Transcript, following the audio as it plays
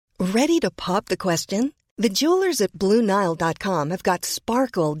Ready to pop the question? The jewelers at BlueNile.com have got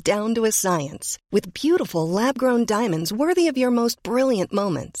sparkle down to a science with beautiful lab-grown diamonds worthy of your most brilliant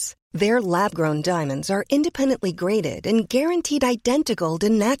moments. Their lab-grown diamonds are independently graded and guaranteed identical to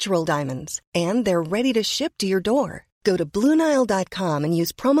natural diamonds, and they're ready to ship to your door. Go to BlueNile.com and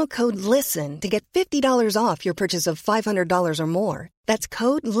use promo code LISTEN to get $50 off your purchase of $500 or more. That's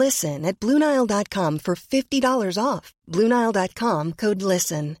code LISTEN at BlueNile.com for $50 off. BlueNile.com, code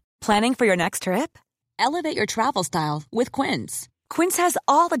LISTEN. Planning for your next trip? Elevate your travel style with Quince. Quince has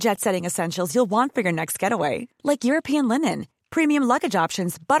all the jet-setting essentials you'll want for your next getaway, like European linen, premium luggage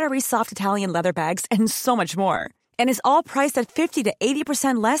options, buttery soft Italian leather bags, and so much more. And is all priced at 50 to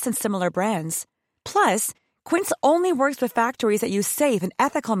 80% less than similar brands. Plus, Quince only works with factories that use safe and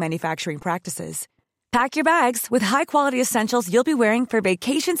ethical manufacturing practices. Pack your bags with high-quality essentials you'll be wearing for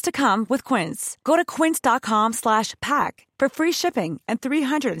vacations to come with Quince. Go to quince.com/pack for free shipping and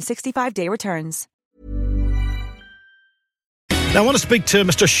 365-day returns. Now, I want to speak to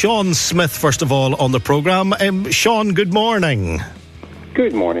Mr. Sean Smith, first of all, on the programme. Sean, good morning.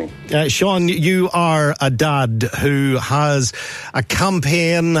 Good morning. Sean, you are a dad who has a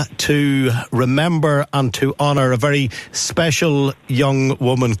campaign to remember and to honour a very special young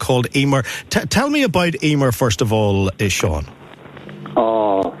woman called Emer. Tell me about Emer, first of all, Sean.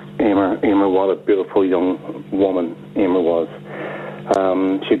 Oh, Emer, what a beautiful young woman Emer was.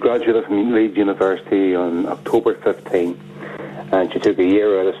 She graduated from Leeds University on October 15, and she took a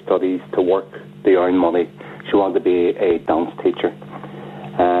year out of studies to work to earn money. She wanted to be a dance teacher.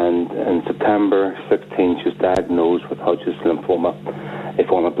 And in September 16, she was diagnosed with Hodgkin's lymphoma, a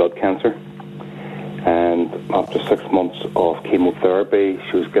form of blood cancer. And after 6 months of chemotherapy,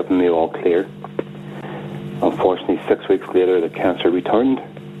 she was given the all clear. Unfortunately, 6 weeks later, the cancer returned,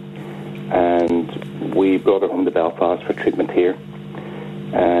 and we brought her home to Belfast for treatment here.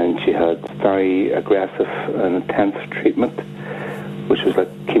 And she had very aggressive and intense treatment, which was like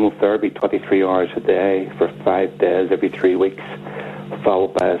chemotherapy 23 hours a day for 5 days every 3 weeks,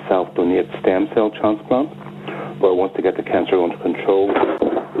 followed by a self-donated stem cell transplant, where once they get the cancer under control,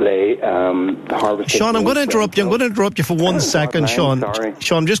 they harvest. Sean, I'm going to interrupt you. I'm going to interrupt you for 1 second, Sean. Sorry.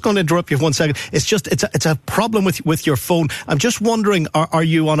 Sean, I'm just going to interrupt you for 1 second. It's a problem with your phone. I'm just wondering, are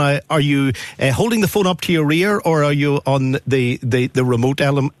you holding the phone up to your ear, or are you on the remote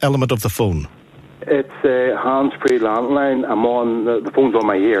element of the phone? It's a hands-free landline. I'm on the phone's on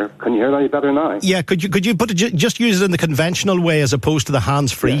my ear. Can you hear that better now? Yeah, could you put it, just use it in the conventional way as opposed to the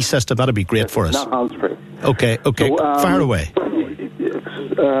hands-free system? That'd be great for us. Not hands-free. Okay, so, fire away.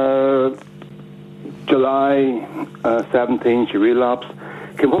 July 17, she relapsed,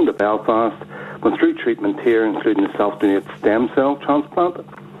 came home to Belfast, went through treatment here, including a self-donated stem cell transplant.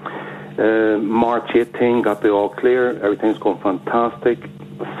 March 18, got the all clear. Everything's going fantastic.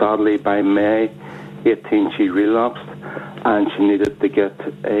 Sadly, by May 18, she relapsed, and she needed to get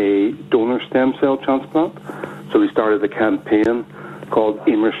a donor stem cell transplant. So we started a campaign called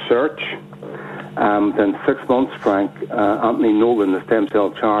Emer Search. Then 6 months, Frank, Anthony Nolan, the stem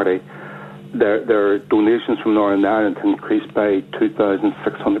cell charity, their donations from Northern Ireland increased by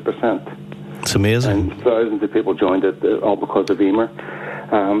 2,600%. It's amazing. And thousands of people joined it, all because of Emer.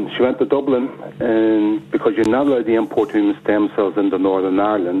 She went to Dublin, and because you're not allowed to import human stem cells into Northern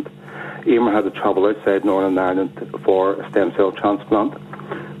Ireland, Emer had to travel outside Northern Ireland for a stem cell transplant.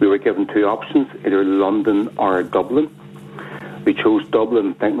 We were given two options, either London or Dublin. We chose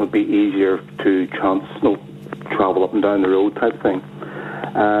Dublin, thinking it would be easier to travel up and down the road type thing.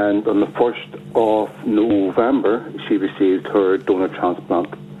 And on the 1st of November, she received her donor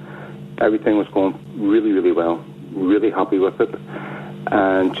transplant. Everything was going really, really well. Really happy with it.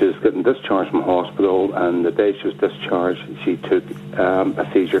 And she was getting discharged from hospital, and the day she was discharged, she took a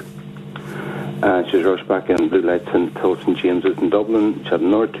seizure. And she was rushed back in Blue Lights in St James's in Dublin. She had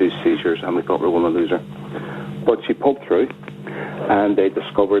another 2 seizures, and we thought we were going to lose her. But she pulled through, and they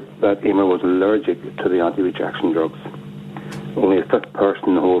discovered that Emer was allergic to the anti-rejection drugs. Only a 5th person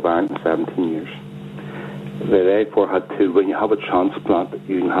in the whole of Ireland in 17 years. They therefore had to, when you have a transplant,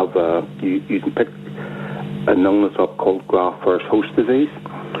 you can have you can pick an illness up called graft-versus-host disease,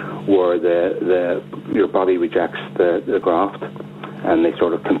 where your body rejects the graft, and they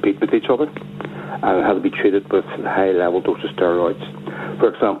sort of compete with each other, and it had to be treated with high-level dose of steroids. For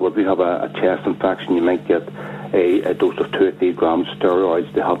example, if you have a chest infection, you might get a dose of 2 or 3 grams of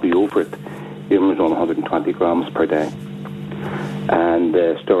steroids to help you over it. Emer was on 120 grams per day. And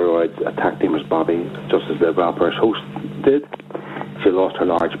steroids attacked Emer's body just as the graft-versus-host did. She lost her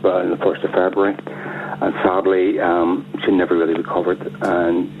large bowel on the 1st of February, and sadly, she never really recovered,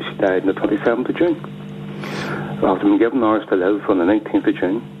 and she died on the 27th of June. After being given hours to live on the 19th of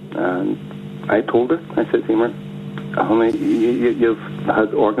June, And I told her, I said, Emer, honey, you've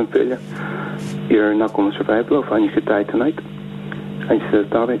had organ failure. You're not going to survive, love, and you could die tonight. And she says,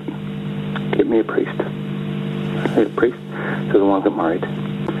 Daddy, get me a priest. I said, a priest? She said, I want to get married.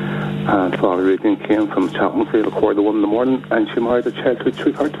 And Father Regan came from Chapmanfield at 1:15 in the morning, and she married a childhood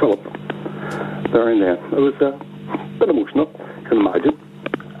sweetheart, Philip. There and then. It was a bit emotional, you can imagine.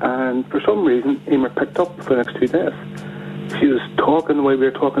 And for some reason, Emer picked up for the next 2 days. She was talking the way we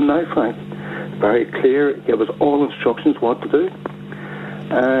were talking now, Frank. Very clear, gave us all instructions what to do.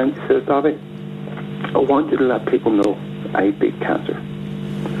 And she says, Daddy, I want you to let people know I beat cancer.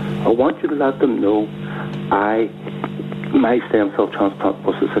 I want you to let them know my stem cell transplant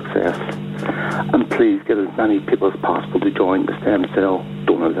was a success. And please get as many people as possible to join the stem cell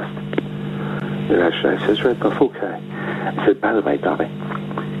donor list. The rest I says, right, that's okay. I said, by the way, Daddy,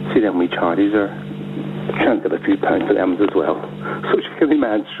 see them wee charities are trying to get a few pounds for them as well. So she gave me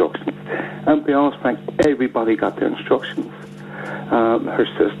my instructions. And to be honest, Frank, everybody got their instructions. Her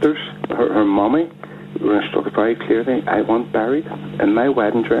sisters, her mommy, were instructed very clearly, I want buried in my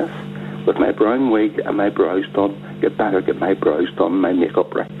wedding dress with my brown wig and my brows done. You better get my brows done, my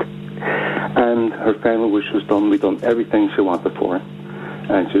makeup right. And her final wish was done. We done everything she wanted for her.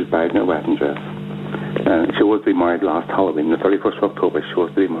 And she was buried in her wedding dress. And she was to be married last Halloween, the 31st of October, she was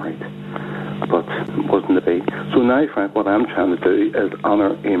to be married. But it wasn't to be. So now, Frank, what I'm trying to do is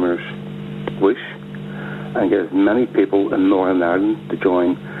honour Emer's wish and get as many people in Northern Ireland to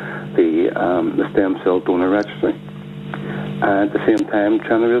join the stem cell donor registry. And at the same time,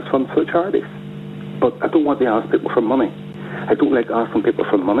 trying to raise funds for the charities. But I don't want to ask people for money. I don't like asking people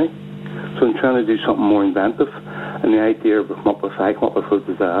for money. So I'm trying to do something more inventive. And the idea I come up with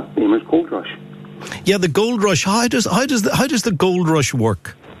was Emer's Gold Rush. Yeah, the Gold Rush. How does the Gold Rush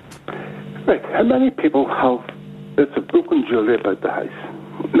work? Right. How many people have it's a broken jewellery about the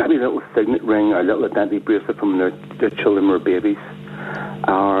house? Maybe a little signet ring or a little identity bracelet from their children or babies,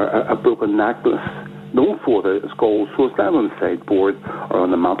 or a broken necklace. Known for it's gold, so it's down on the sideboard or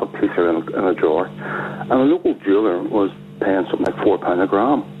on the mantelpiece or in a drawer. And a local jeweller was paying something like £4 a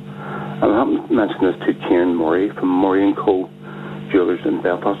gram. And I happened to mention this to Kieran Murray from Murray & Co. Jewellers in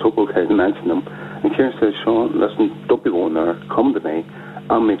Belfast. So okay, I mentioned them. And Kieran says, Sean, listen, don't be going there. Come to me.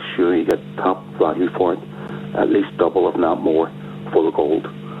 I'll make sure you get top value for it. At least double, if not more, for the gold.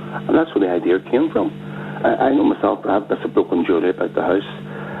 And that's where the idea came from. I know myself, I have this broken jewellery about the house.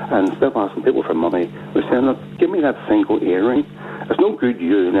 And instead of asking people for money, we're saying, look, give me that single earring. It's no good to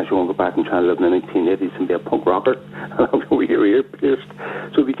you unless you want to go back and try and live in the 1980s and be a punk rocker and have your ear pierced.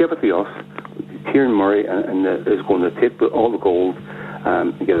 So if you give it to us, Kieran Murray is going to take all the gold,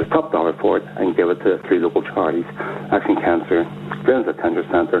 get a top dollar for it, and give it to 3 local charities: Action Cancer, Friends of Cancer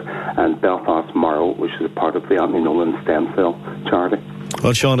Centre, and Belfast Morrow, which is a part of the Anthony Nolan Stem Cell charity.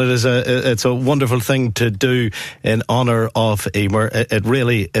 Well, Sean, it's a wonderful thing to do in honour of Emer. It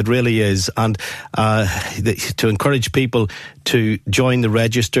really is, and to encourage people to join the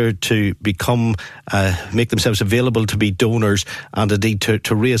register, to become, make themselves available to be donors, and indeed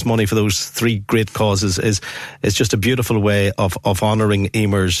to raise money for those 3 great causes is just a beautiful way of honouring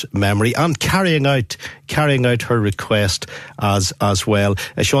Emer's memory and carrying out her request as well.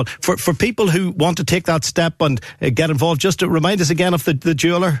 Sean, for people who want to take that step and get involved, just to remind us again of the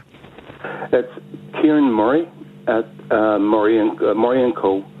jeweller. It's Kieran Murray at Murray &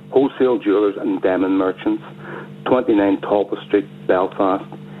 Co. Wholesale Jewellers and Diamond Merchants, 29 Talbot Street, Belfast,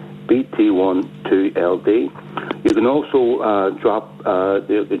 BT1 2LD. You can also drop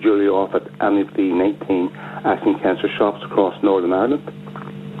the jewellery off at any of the 19 Action Cancer shops across Northern Ireland.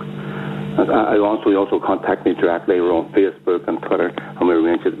 We also contact me directly. We're on Facebook and Twitter, and we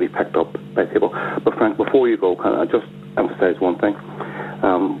arrange it to be picked up by people. But Frank, before you go, can I just emphasise one thing?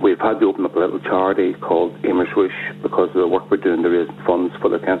 We've had to open up a little charity called Emer's Wish because of the work we're doing to raise funds for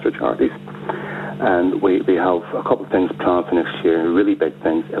the cancer charities. And we have a couple of things planned for next year, really big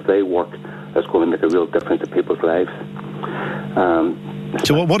things. If they work, it's going to make a real difference to people's lives.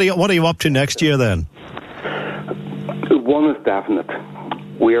 So what are you up to next year then? One is definite.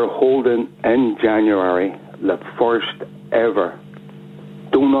 We are holding in January the first ever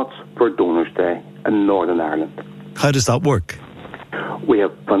Donuts for Donors Day in Northern Ireland. How does that work? We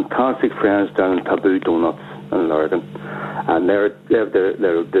have fantastic friends down in Taboo Donuts in Lurgan, and they're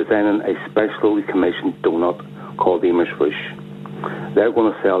designing a specially commissioned donut called Emer's Wish. They're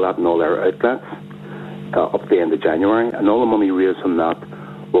going to sell that in all their outlets up to the end of January, and all the money raised from that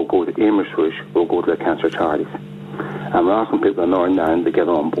will go to Emer's Wish, will go to the cancer charities. And we're asking people in Northern Ireland to get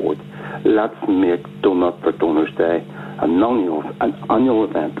on board. Let's make Donut for Donors Day an annual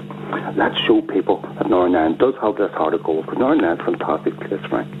event. Let's show people that Northern Ireland does have this heart of gold, because Northern Ireland is a fantastic place,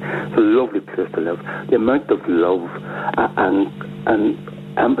 Frank. It's a lovely place to live. The amount of love and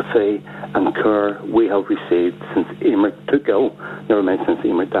empathy and care we have received since Emer took ill, never mind since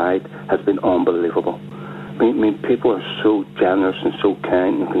Emer died, has been unbelievable. I mean, people are so generous and so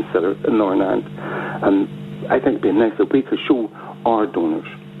kind and considerate in Northern Ireland, and I think it'd be nice if we could show our donors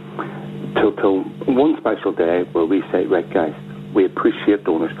till one special day where we say, right guys, we appreciate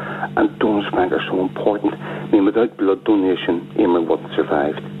donors, and donors, Frank, are so important. I mean, without blood donation, Emer wouldn't have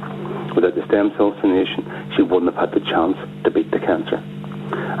survived. Without the stem cell donation, she wouldn't have had the chance to beat the cancer.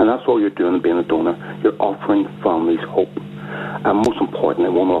 And that's all you're doing being a donor. You're offering families hope. And most importantly,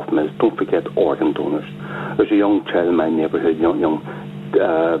 one of them is, don't forget organ donors. There's a young child in my neighbourhood, young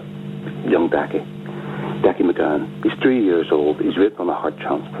Decky McGann. He's 3 years old. He's waiting on a heart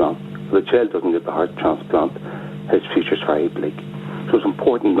transplant. If the child doesn't get the heart transplant, his future's very bleak. So it's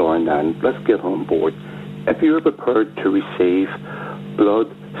important, Northern Ireland, let's get on board. If you're prepared to receive blood,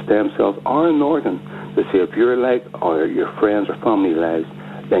 stem cells, or an organ to save your leg or your friends or family lives,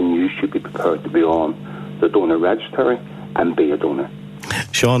 then you should be prepared to be on the donor registry and be a donor.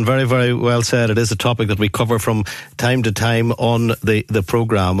 Sean, very, very well said. It is a topic that we cover from time to time on the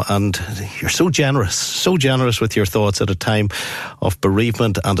programme, and you're so generous with your thoughts at a time of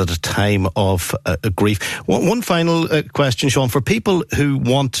bereavement and at a time of grief. One final question, Sean, for people who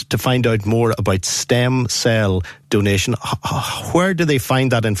want to find out more about stem cell donation, where do they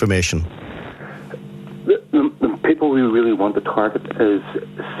find that information? The people we really want to target is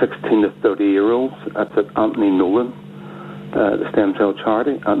 16 to 30-year-olds. That's at Anthony Nolan, the stem cell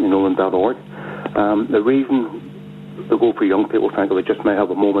charity, anthonynolan.org. The reason to go for young people, frankly, we just may have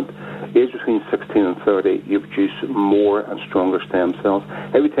a moment, age between 16 and 30, you produce more and stronger stem cells.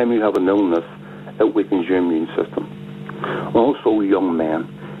 Every time you have an illness, it weakens your immune system. Also, young men.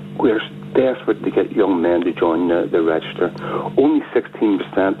 We're desperate to get young men to join the register. Only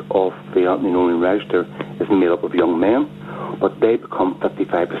 16% of the Anthony Nolan register is made up of young men, but they become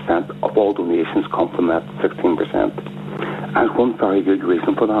 55% of all donations come from that 16%. And one very good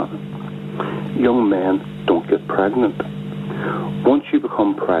reason for that. Young men don't get pregnant. Once you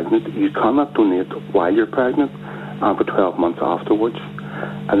become pregnant, you cannot donate while you're pregnant and for 12 months afterwards.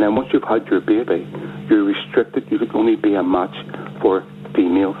 And then once you've had your baby, you're restricted. You can only be a match for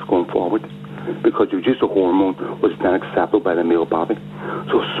females going forward, because you produce a hormone which is then accepted by the male body.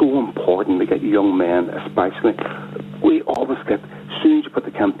 So it's so important to get young men, especially. We always get, as soon as you put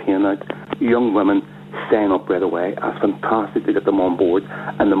the campaign out, young women sign up right away. It's fantastic to get them on board,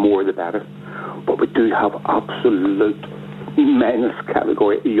 and the more the better. But we do have absolute menace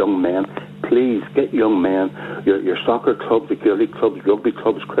category of young men. Please get young men, your soccer clubs, the girly clubs, rugby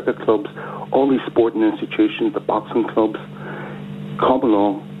clubs, cricket clubs, all these sporting institutions, the boxing clubs. Come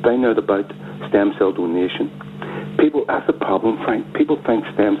along, find out about stem cell donation. People, that's the problem, Frank. People think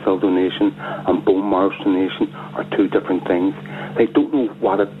stem cell donation and bone marrow donation are two different things. They don't know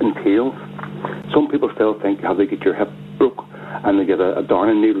what it entails. Some people still think how they get your hip broke and they get a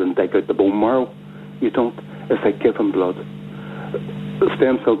darning needle and dig out the bone marrow. You don't. It's like giving blood.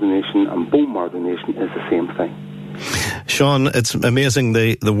 Stem cell donation and bone marrow donation is the same thing. Sean, it's amazing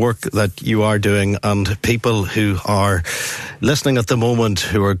the work that you are doing, and people who are listening at the moment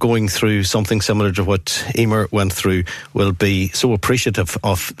who are going through something similar to what Emer went through will be so appreciative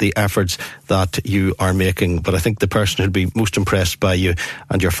of the efforts that you are making. But I think the person who'd be most impressed by you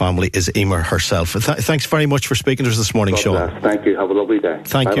and your family is Emer herself. Thanks very much for speaking to us this morning, Sean. Bless. Thank you. Have a lovely day.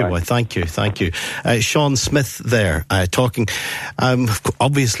 Thank you. Thank you. Sean Smith there, talking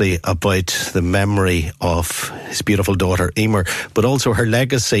obviously about the memory of his beautiful daughter Emer, but also her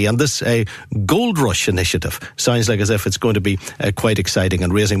legacy, and this Gold Rush initiative sounds like as if it's going to be quite exciting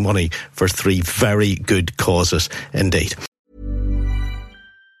and raising money for 3 very good causes indeed.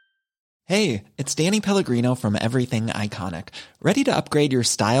 Hey, it's Danny Pellegrino from Everything Iconic. Ready to upgrade your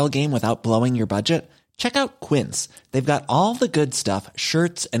style game without blowing your budget? Check out Quince. They've got all the good stuff,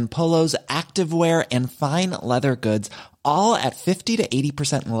 shirts and polos, activewear, and fine leather goods, all at 50 to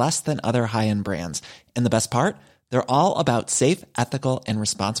 80% less than other high-end brands. And the best part? They're all about safe, ethical, and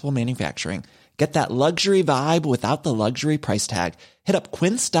responsible manufacturing. Get that luxury vibe without the luxury price tag. Hit up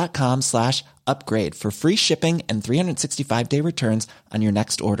quince.com/upgrade for free shipping and 365-day returns on your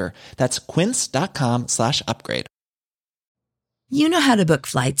next order. That's quince.com/upgrade. You know how to book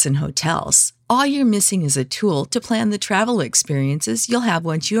flights and hotels. All you're missing is a tool to plan the travel experiences you'll have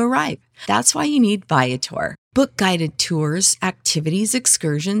once you arrive. That's why you need Viator. Book guided tours, activities,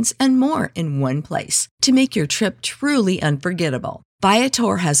 excursions, and more in one place to make your trip truly unforgettable.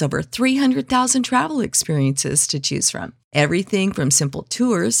 Viator has over 300,000 travel experiences to choose from. Everything from simple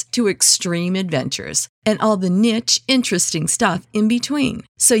tours to extreme adventures and all the niche, interesting stuff in between.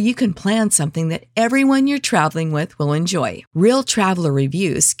 So you can plan something that everyone you're traveling with will enjoy. Real traveler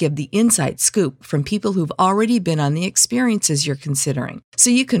reviews give the inside scoop from people who've already been on the experiences you're considering. So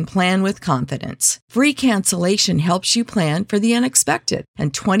you can plan with confidence. Free cancellation helps you plan for the unexpected.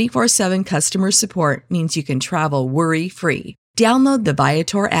 And 24/7 customer support means you can travel worry-free. Download the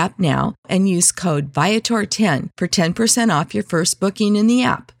Viator app now and use code Viator10 for 10% off your first booking in the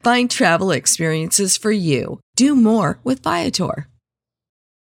app. Find travel experiences for you. Do more with Viator.